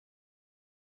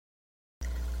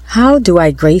How do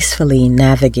I gracefully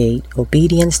navigate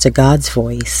obedience to God's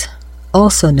voice,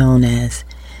 also known as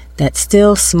that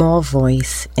still small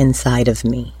voice inside of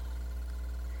me?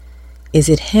 Is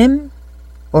it Him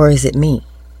or is it me?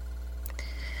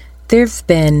 There've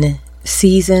been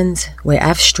seasons where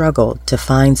I've struggled to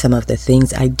find some of the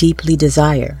things I deeply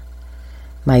desire.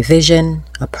 My vision,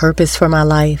 a purpose for my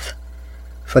life,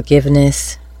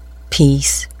 forgiveness,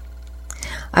 peace.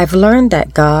 I've learned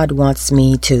that God wants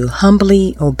me to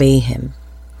humbly obey Him,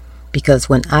 because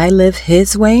when I live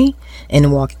His way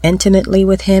and walk intimately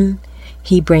with Him,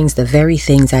 He brings the very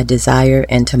things I desire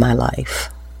into my life.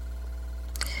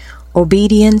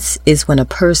 Obedience is when a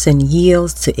person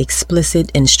yields to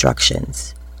explicit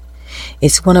instructions.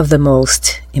 It's one of the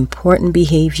most important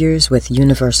behaviors with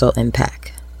universal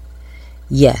impact.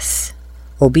 Yes,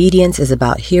 obedience is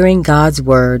about hearing God's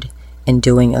word and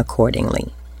doing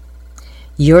accordingly.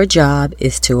 Your job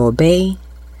is to obey.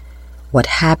 What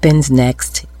happens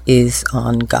next is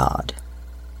on God.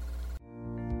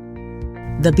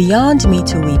 The Beyond Me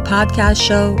to We podcast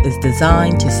show is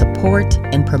designed to support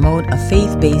and promote a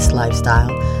faith-based lifestyle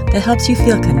that helps you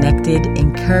feel connected,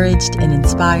 encouraged, and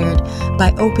inspired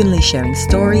by openly sharing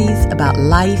stories about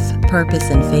life, purpose,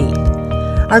 and faith.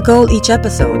 Our goal each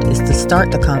episode is to start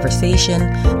the conversation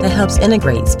that helps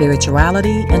integrate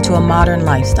spirituality into a modern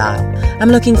lifestyle. I'm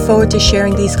looking forward to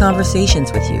sharing these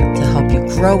conversations with you to help you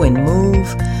grow and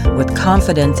move with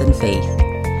confidence and faith.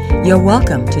 You're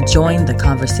welcome to join the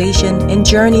conversation and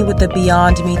journey with the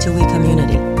Beyond Me to We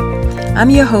community. I'm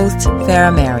your host,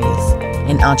 Farah Marius,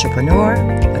 an entrepreneur,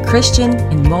 a Christian,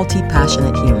 and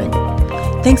multi-passionate human.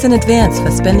 Thanks in advance for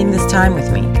spending this time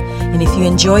with me. And if you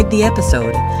enjoyed the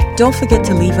episode, don't forget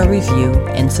to leave a review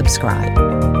and subscribe.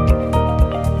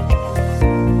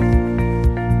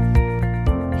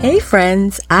 Hey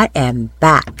friends, I am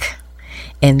back.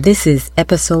 And this is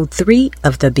episode 3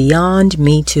 of the Beyond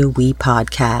Me to We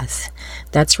podcast.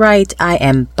 That's right, I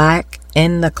am back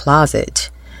in the closet.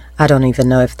 I don't even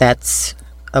know if that's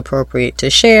appropriate to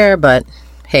share, but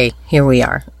hey, here we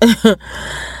are.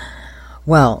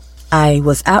 Well, I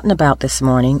was out and about this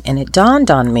morning and it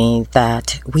dawned on me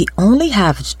that we only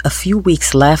have a few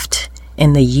weeks left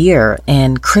in the year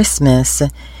and Christmas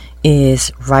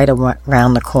is right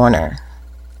around the corner.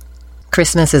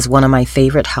 Christmas is one of my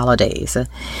favorite holidays.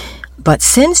 But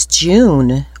since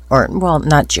June, or well,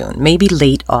 not June, maybe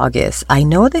late August, I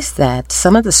noticed that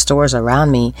some of the stores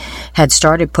around me had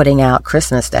started putting out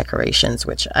Christmas decorations,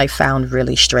 which I found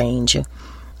really strange.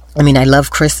 I mean, I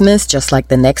love Christmas just like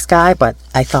the next guy, but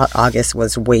I thought August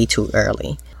was way too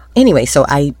early. Anyway, so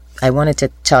I wanted to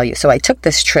tell you. So I took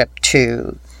this trip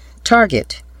to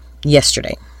Target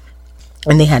yesterday.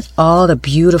 And they had all the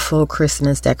beautiful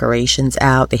Christmas decorations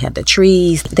out. They had the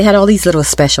trees. They had all these little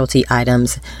specialty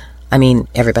items. I mean,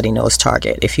 everybody knows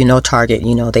Target. If you know Target,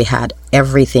 you know they had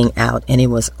everything out. And it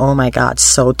was, oh my God,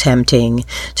 so tempting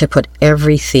to put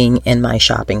everything in my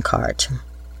shopping cart.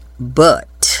 But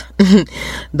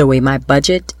the way my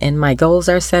budget and my goals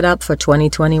are set up for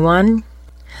 2021,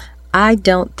 I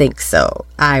don't think so.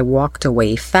 I walked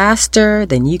away faster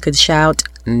than you could shout,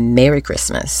 Merry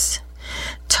Christmas.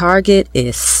 Target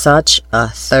is such a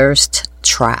thirst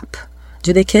trap.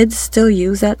 Do the kids still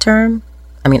use that term?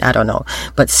 I mean, I don't know.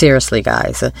 But seriously,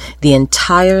 guys, the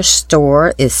entire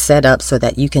store is set up so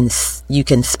that you can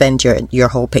spend your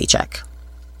whole paycheck.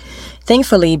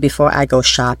 Thankfully, before I go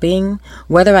shopping,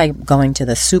 whether I'm going to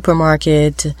the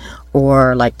supermarket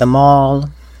or like the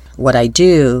mall, what I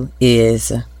do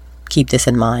is keep this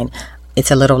in mind.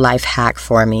 It's a little life hack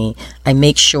for me. I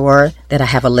make sure that I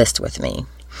have a list with me.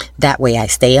 That way I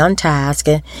stay on task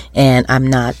and I'm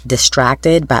not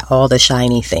distracted by all the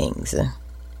shiny things.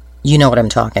 You know what I'm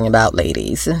talking about,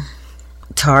 ladies.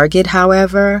 Target,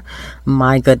 however,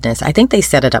 my goodness, I think they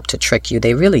set it up to trick you.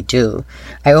 They really do.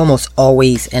 I almost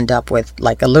always end up with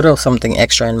like a little something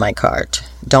extra in my cart.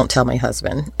 Don't tell my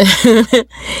husband.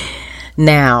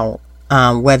 Now,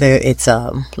 whether it's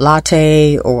a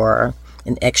latte or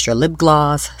an extra lip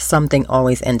gloss, something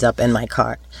always ends up in my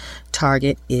cart.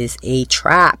 Target is a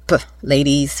trap,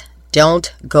 ladies.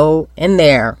 Don't go in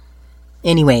there.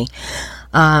 Anyway,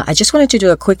 I just wanted to do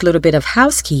a quick little bit of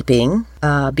housekeeping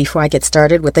before I get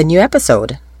started with a new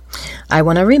episode. I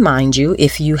want to remind you,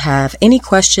 if you have any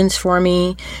questions for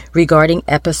me regarding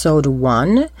episode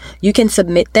 1, you can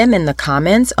submit them in the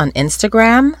comments on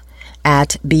Instagram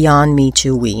at Beyond Me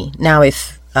to We. Now,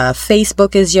 if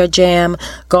Facebook is your jam,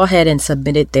 go ahead and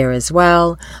submit it there as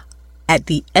well. At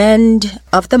the end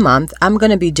of the month, I'm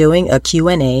going to be doing a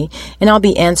Q&A, and I'll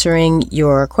be answering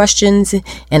your questions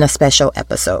in a special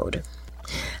episode.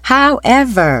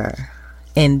 However,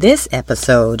 In this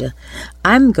episode,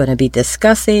 I'm going to be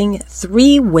discussing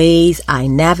 3 ways I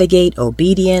navigate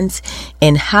obedience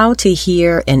and how to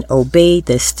hear and obey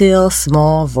the still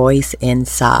small voice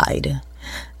inside.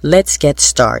 Let's get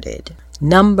started.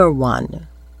 Number 1,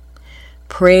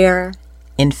 prayer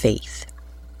and faith.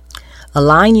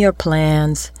 Align your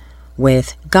plans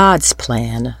with God's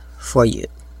plan for you.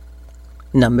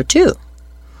 Number 2,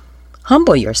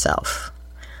 humble yourself.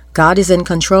 God is in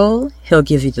control. He'll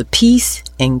give you the peace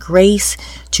and grace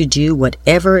to do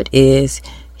whatever it is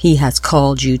He has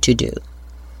called you to do.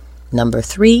 Number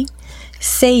 3,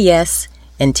 say yes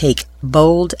and take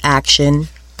bold action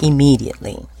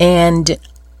immediately. And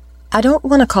I don't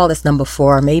want to call this number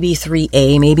 4, maybe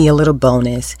 3A, maybe a little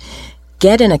bonus.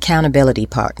 Get an accountability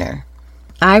partner.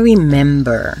 I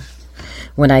remember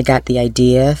when I got the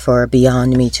idea for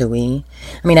Beyond Me to We.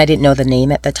 I mean, I didn't know the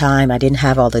name at the time. I didn't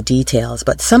have all the details,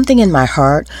 but something in my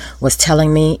heart was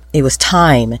telling me it was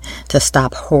time to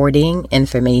stop hoarding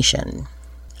information.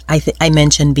 I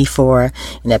mentioned before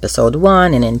in episode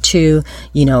 1 and in 2,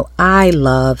 I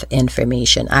love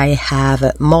information. I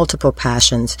have multiple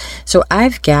passions. So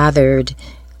I've gathered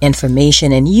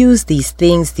information and used these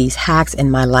things, these hacks in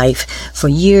my life for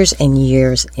years and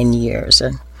years and years.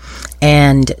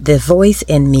 And the voice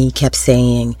in me kept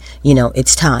saying,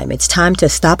 it's time to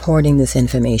stop hoarding this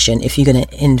information. If you're going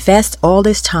to invest all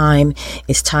this time,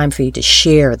 it's time for you to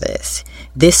share this.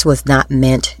 This was not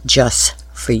meant just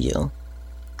for you.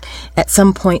 At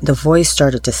some point, the voice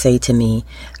started to say to me,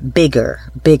 bigger,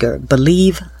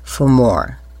 believe for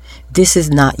more. This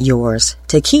is not yours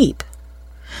to keep.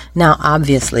 Now,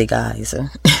 obviously, guys,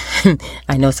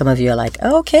 I know some of you are like,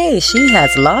 okay, she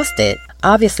has lost it.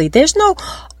 Obviously, there's no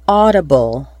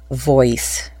audible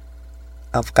voice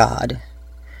of God.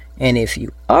 And if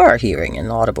you are hearing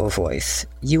an audible voice,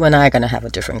 you and I are going to have a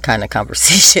different kind of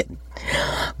conversation.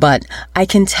 But I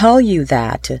can tell you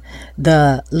that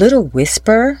the little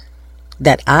whisper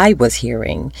that I was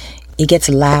hearing, it gets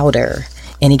louder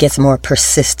and it gets more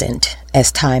persistent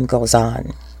as time goes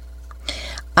on.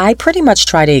 I pretty much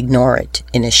try to ignore it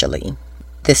initially.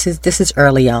 This is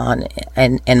early on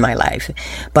in my life.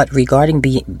 But regarding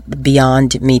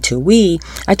Beyond Me to We,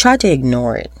 I tried to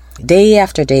ignore it. Day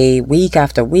after day, week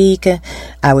after week,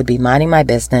 I would be minding my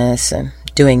business,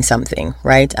 doing something,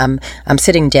 right? I'm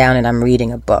sitting down and I'm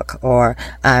reading a book, or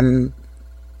I'm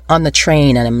on the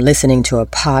train and I'm listening to a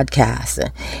podcast,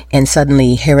 and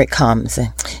suddenly here it comes.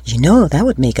 That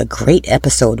would make a great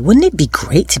episode. Wouldn't it be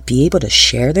great to be able to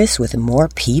share this with more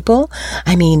people?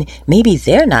 I mean, maybe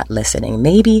they're not listening.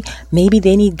 Maybe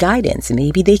they need guidance.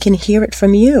 Maybe they can hear it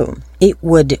from you. It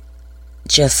would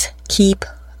just keep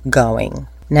going.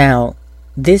 Now,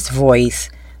 this voice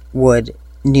would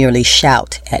nearly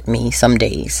shout at me some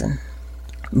days.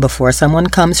 Before someone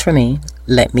comes for me,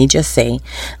 let me just say,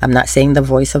 I'm not saying the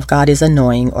voice of God is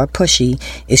annoying or pushy.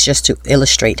 It's just to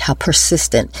illustrate how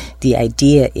persistent the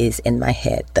idea is in my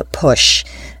head, the push,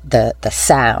 the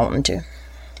sound.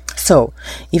 So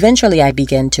eventually I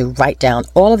began to write down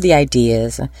all of the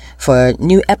ideas for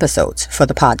new episodes for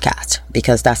the podcast,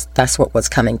 because that's what was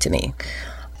coming to me.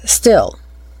 Still,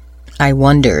 I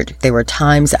wondered. There were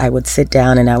times I would sit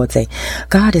down and I would say,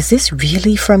 God, is this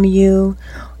really from you?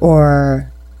 Or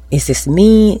is this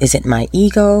me? Is it my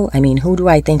ego? I mean, who do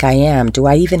I think I am? Do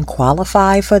I even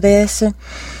qualify for this?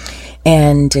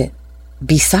 And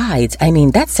besides,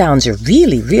 that sounds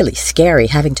really, really scary,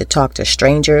 having to talk to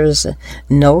strangers.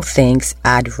 No thanks,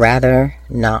 I'd rather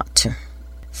not.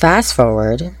 Fast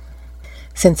forward,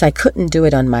 since I couldn't do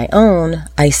it on my own,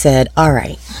 I said, all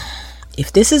right,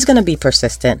 if this is going to be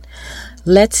persistent,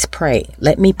 let's pray.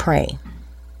 Let me pray.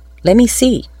 Let me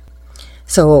see.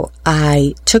 So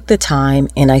I took the time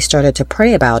and I started to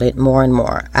pray about it more and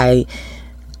more. I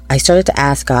started to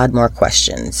ask God more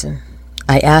questions.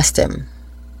 I asked Him,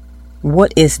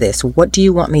 what is this? What do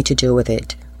you want me to do with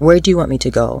it? Where do you want me to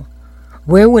go?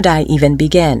 Where would I even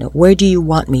begin? Where do you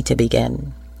want me to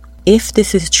begin? If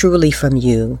this is truly from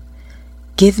you,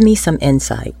 give me some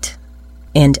insight.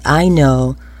 And I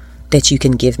know that you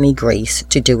can give me grace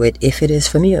to do it if it is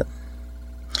from you.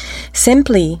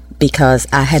 Simply because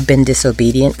I had been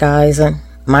disobedient, guys,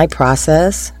 my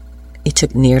process, it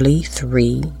took nearly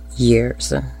 3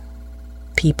 years.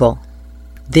 People,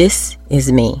 this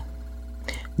is me.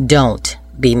 Don't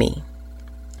be me.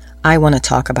 I want to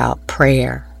talk about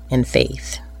prayer and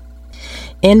faith.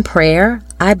 In prayer,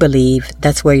 I believe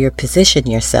that's where you position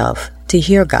yourself to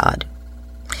hear God.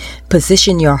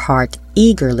 Position your heart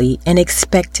eagerly and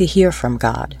expect to hear from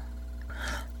God.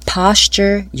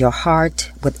 Posture your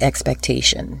heart with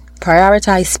expectation.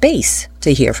 Prioritize space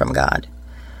to hear from God.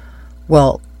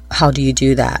 Well, how do you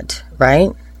do that,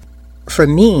 right? For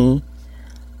me,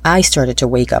 I started to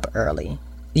wake up early.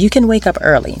 You can wake up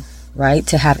early, right?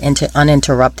 To have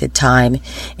uninterrupted time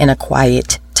and a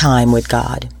quiet time with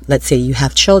God. Let's say you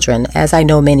have children, as I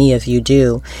know many of you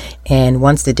do, and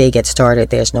once the day gets started,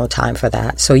 there's no time for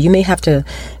that. So you may have to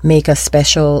make a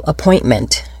special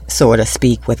appointment, so to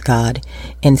speak, with God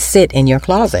and sit in your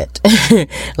closet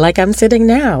like I'm sitting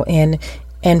now and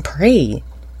pray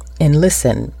and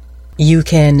listen. You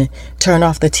can turn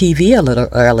off the TV a little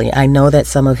early. I know that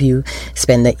some of you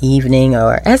spend the evening,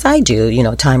 or as I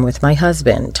do, time with my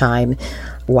husband, time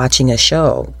watching a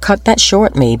show. Cut that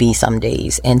short maybe some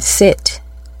days and sit.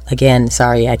 Again,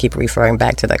 sorry, I keep referring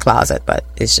back to the closet, but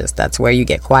it's just that's where you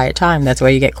get quiet time. That's where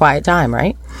you get quiet time,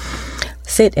 right?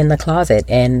 Sit in the closet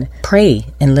and pray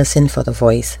and listen for the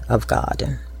voice of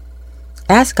God.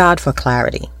 Ask God for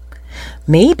clarity.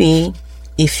 Maybe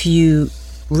if you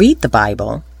read the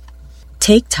Bible,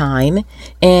 take time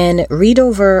and read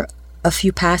over a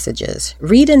few passages.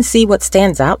 Read and see what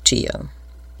stands out to you.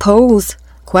 Pose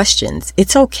questions.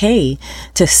 It's okay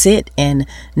to sit and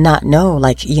not know,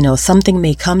 something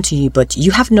may come to you, but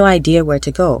you have no idea where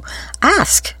to go.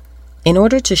 Ask. In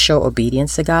order to show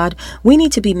obedience to God, we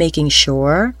need to be making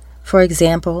sure, for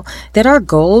example, that our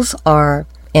goals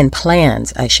and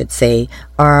plans, I should say,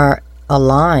 are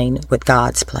aligned with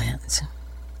God's plans.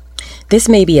 This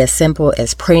may be as simple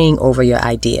as praying over your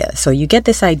idea. So you get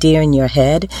this idea in your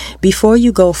head. Before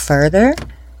you go further,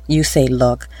 you say,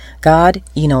 look, God,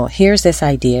 here's this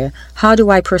idea. How do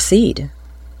I proceed?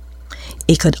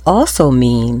 It could also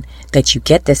mean that you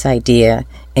get this idea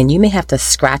and you may have to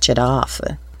scratch it off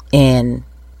and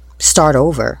start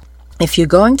over. If you're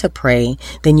going to pray,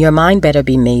 then your mind better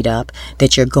be made up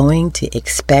that you're going to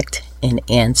expect an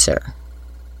answer,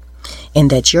 and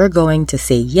that you're going to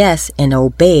say yes and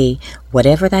obey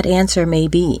whatever that answer may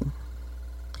be.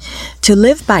 To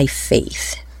live by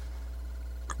faith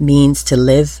means to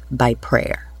live by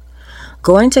prayer,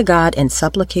 going to God in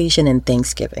supplication and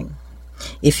thanksgiving.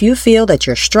 If you feel that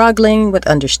you're struggling with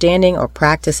understanding or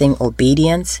practicing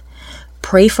obedience,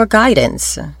 pray for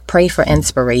guidance, pray for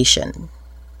inspiration.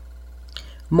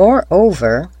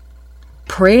 Moreover,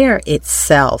 prayer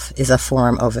itself is a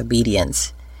form of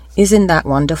obedience. Isn't that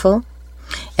wonderful?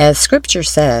 As scripture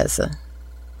says,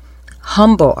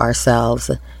 humble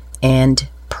ourselves and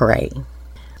pray.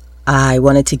 I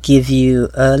wanted to give you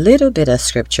a little bit of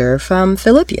scripture from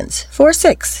Philippians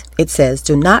 4:6. It says,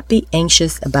 do not be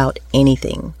anxious about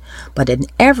anything, but in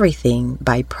everything,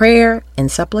 by prayer and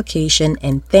supplication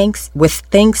and with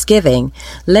thanksgiving,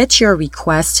 let your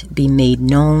requests be made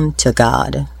known to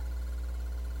God.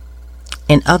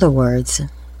 In other words,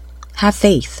 have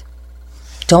faith.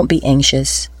 Don't be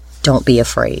anxious. Don't be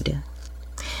afraid.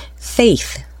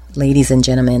 Faith, ladies and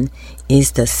gentlemen,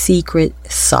 is the secret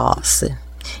sauce,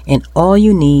 and all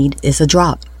you need is a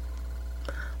drop.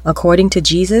 According to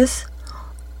Jesus,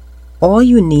 all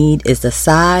you need is the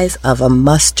size of a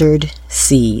mustard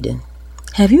seed.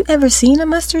 Have you ever seen a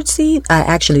mustard seed?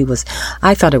 I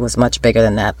thought it was much bigger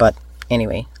than that, but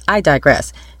anyway, I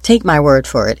digress. Take my word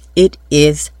for it. It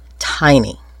is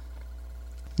tiny.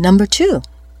 Number 2,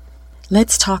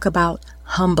 let's talk about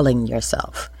humbling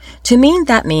yourself. To me,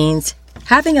 that means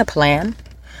having a plan,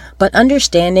 but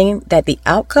understanding that the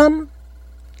outcome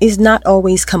is not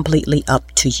always completely up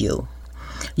to you.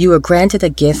 You are granted a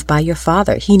gift by your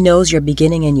Father. He knows your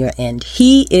beginning and your end.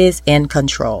 He is in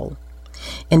control.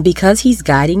 And because He's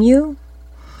guiding you,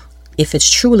 if it's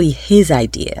truly His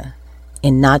idea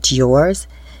and not yours,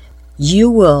 you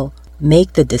will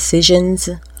make the decisions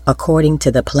according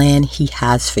to the plan He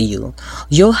has for you.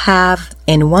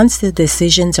 And once the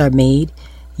decisions are made,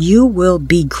 you will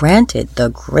be granted the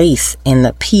grace and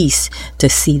the peace to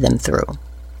see them through.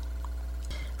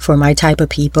 For my type of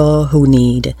people who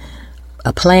need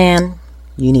a plan,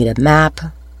 you need a map,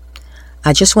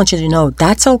 I just want you to know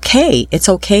that's okay. It's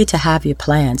okay to have your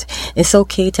plans. It's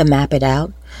okay to map it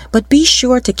out, but be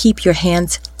sure to keep your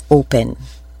hands open.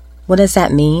 What does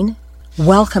that mean?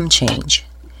 Welcome change.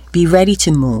 Be ready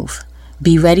to move.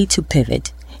 Be ready to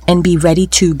pivot, and be ready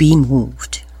to be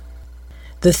moved.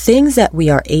 The things that we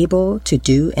are able to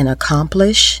do and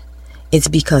accomplish, it's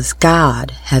because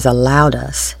God has allowed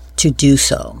us to do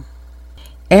so.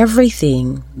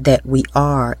 Everything that we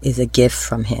are is a gift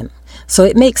from Him. So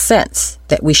it makes sense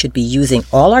that we should be using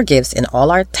all our gifts and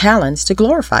all our talents to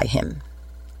glorify Him.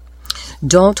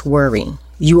 Don't worry.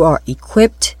 You are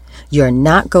equipped. You're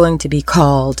not going to be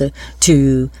called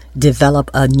to develop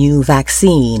a new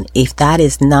vaccine if that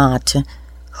is not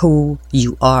who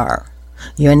you are.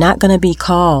 You're not going to be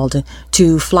called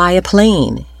to fly a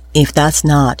plane if that's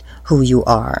not who you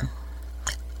are.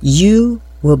 You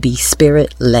will be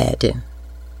spirit-led.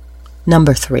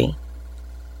 Number 3,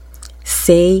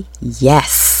 say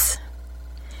yes.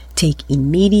 Take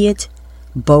immediate,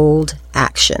 bold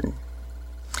action.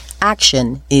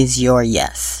 Action is your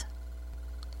yes.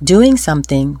 Doing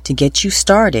something to get you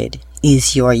started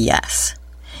is your yes.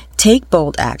 Take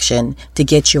bold action to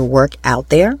get your work out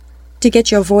there, to get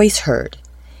your voice heard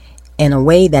in a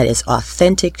way that is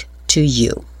authentic to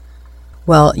you.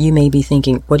 Well, you may be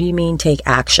thinking, what do you mean take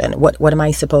action? What am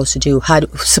I supposed to do?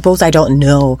 Suppose I don't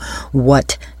know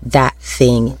what that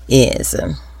thing is.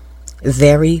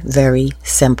 Very, very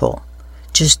simple.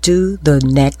 Just do the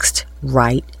next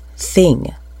right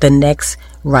thing, the next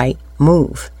right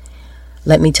move.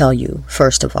 Let me tell you,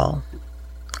 first of all,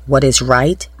 what is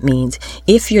right means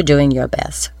if you're doing your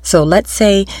best. So let's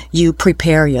say you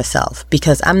prepare yourself,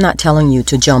 because I'm not telling you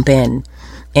to jump in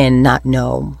and not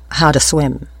know how to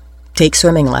swim. Take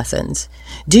swimming lessons.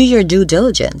 Do your due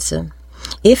diligence.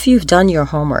 If you've done your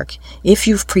homework, if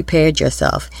you've prepared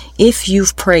yourself, if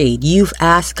you've prayed, you've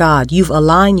asked God, you've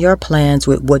aligned your plans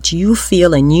with what you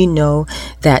feel and you know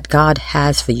that God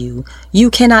has for you,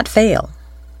 you cannot fail.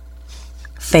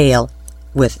 Fail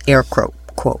with air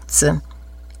quotes.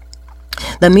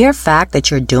 The mere fact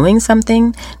that you're doing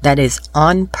something that is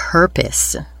on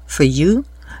purpose for you,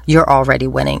 you're already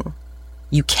winning.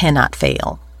 You cannot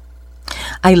fail.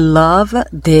 I love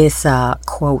this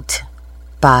quote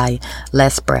by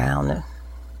Les Brown.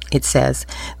 It says,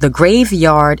 "The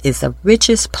graveyard is the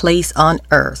richest place on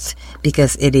earth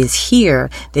because it is here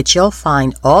that you'll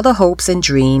find all the hopes and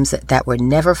dreams that were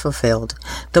never fulfilled,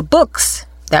 the books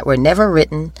that were never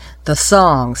written, the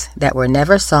songs that were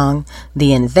never sung,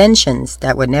 the inventions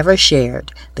that were never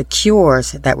shared, the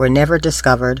cures that were never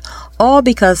discovered, all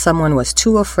because someone was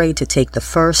too afraid to take the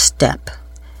first step.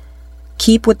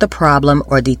 Keep with the problem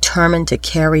or determined to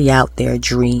carry out their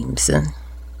dreams."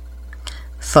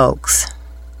 Folks,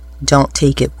 don't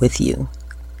take it with you.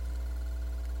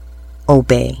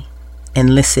 Obey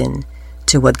and listen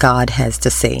to what God has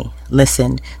to say.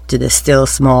 Listen to the still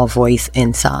small voice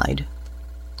inside.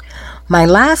 My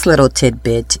last little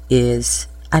tidbit is,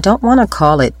 I don't want to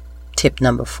call it tip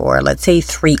number 4. Let's say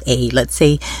 3A. Let's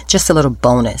say just a little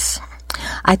bonus.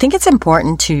 I think it's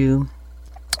important to,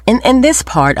 in this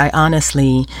part, I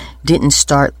honestly didn't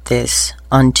start this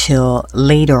until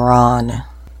later on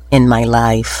in my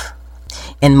life.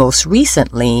 And most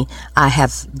recently, I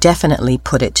have definitely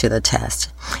put it to the test.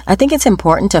 I think it's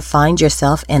important to find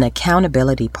yourself an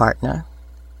accountability partner,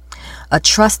 a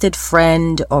trusted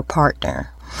friend or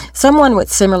partner, someone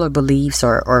with similar beliefs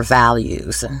or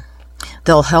values.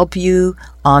 They'll help you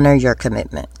honor your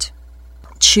commitment.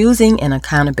 Choosing an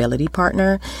accountability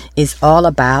partner is all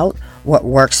about what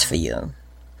works for you.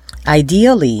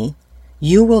 Ideally,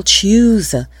 you will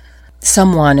choose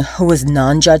someone who is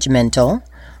non-judgmental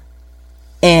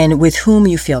and with whom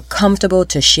you feel comfortable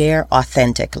to share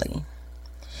authentically.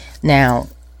 Now,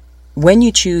 when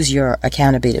you choose your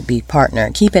accountability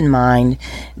partner, keep in mind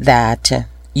that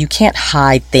you can't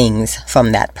hide things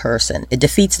from that person. It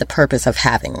defeats the purpose of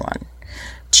having one.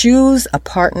 Choose a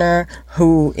partner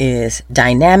who is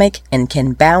dynamic and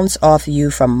can bounce off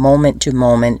you from moment to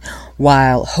moment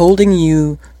while holding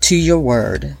you to your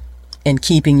word and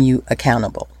keeping you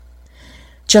accountable.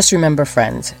 Just remember,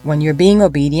 friends, when you're being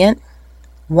obedient,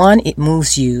 1, it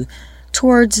moves you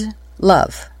towards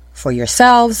love for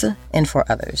yourselves and for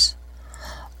others.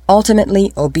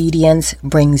 Ultimately, obedience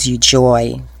brings you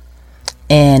joy,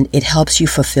 and it helps you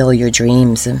fulfill your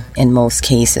dreams in most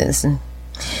cases.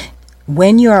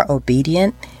 When you are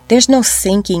obedient, there's no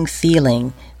sinking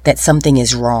feeling that something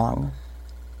is wrong.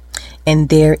 And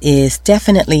there is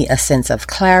definitely a sense of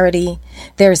clarity.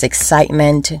 There's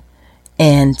excitement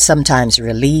and sometimes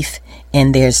relief.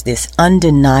 And there's this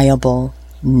undeniable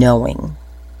knowing.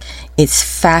 It's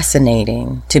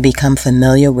fascinating to become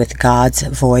familiar with God's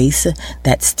voice,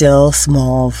 that still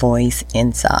small voice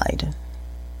inside.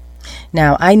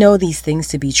 Now, I know these things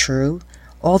to be true,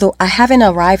 although I haven't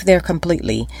arrived there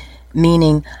completely,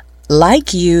 meaning,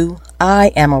 like you, I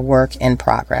am a work in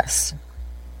progress.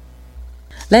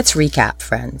 Let's recap,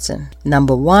 friends.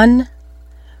 Number 1,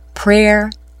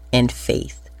 prayer and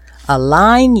faith.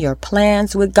 Align your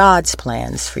plans with God's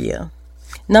plans for you.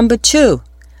 Number 2,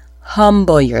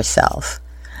 humble yourself.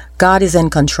 God is in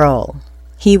control.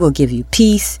 He will give you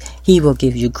peace. He will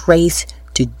give you grace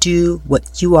to do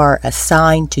what you are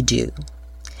assigned to do.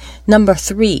 Number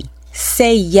 3,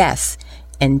 say yes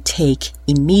and take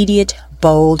immediate,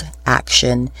 bold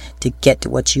action to get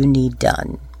what you need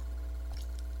done.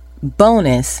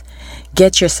 Bonus,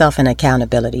 get yourself an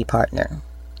accountability partner.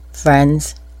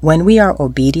 Friends, When we are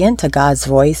obedient to God's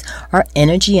voice, our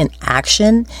energy and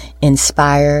action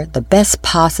inspire the best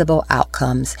possible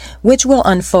outcomes, which will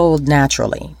unfold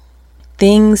naturally.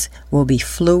 Things will be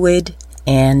fluid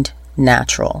and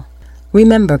natural.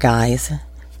 Remember, guys,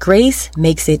 grace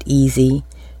makes it easy.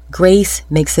 Grace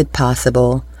makes it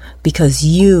possible because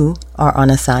you are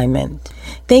on assignment.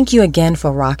 Thank you again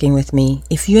for rocking with me.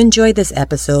 If you enjoyed this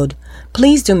episode,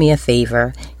 please do me a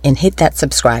favor and hit that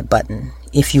subscribe button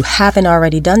if you haven't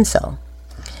already done so.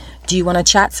 Do you want to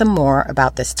chat some more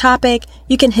about this topic?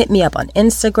 You can hit me up on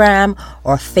Instagram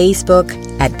or Facebook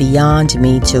at Beyond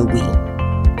Me to We.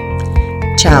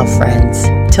 Ciao, friends.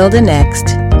 Till the next,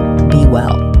 be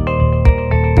well.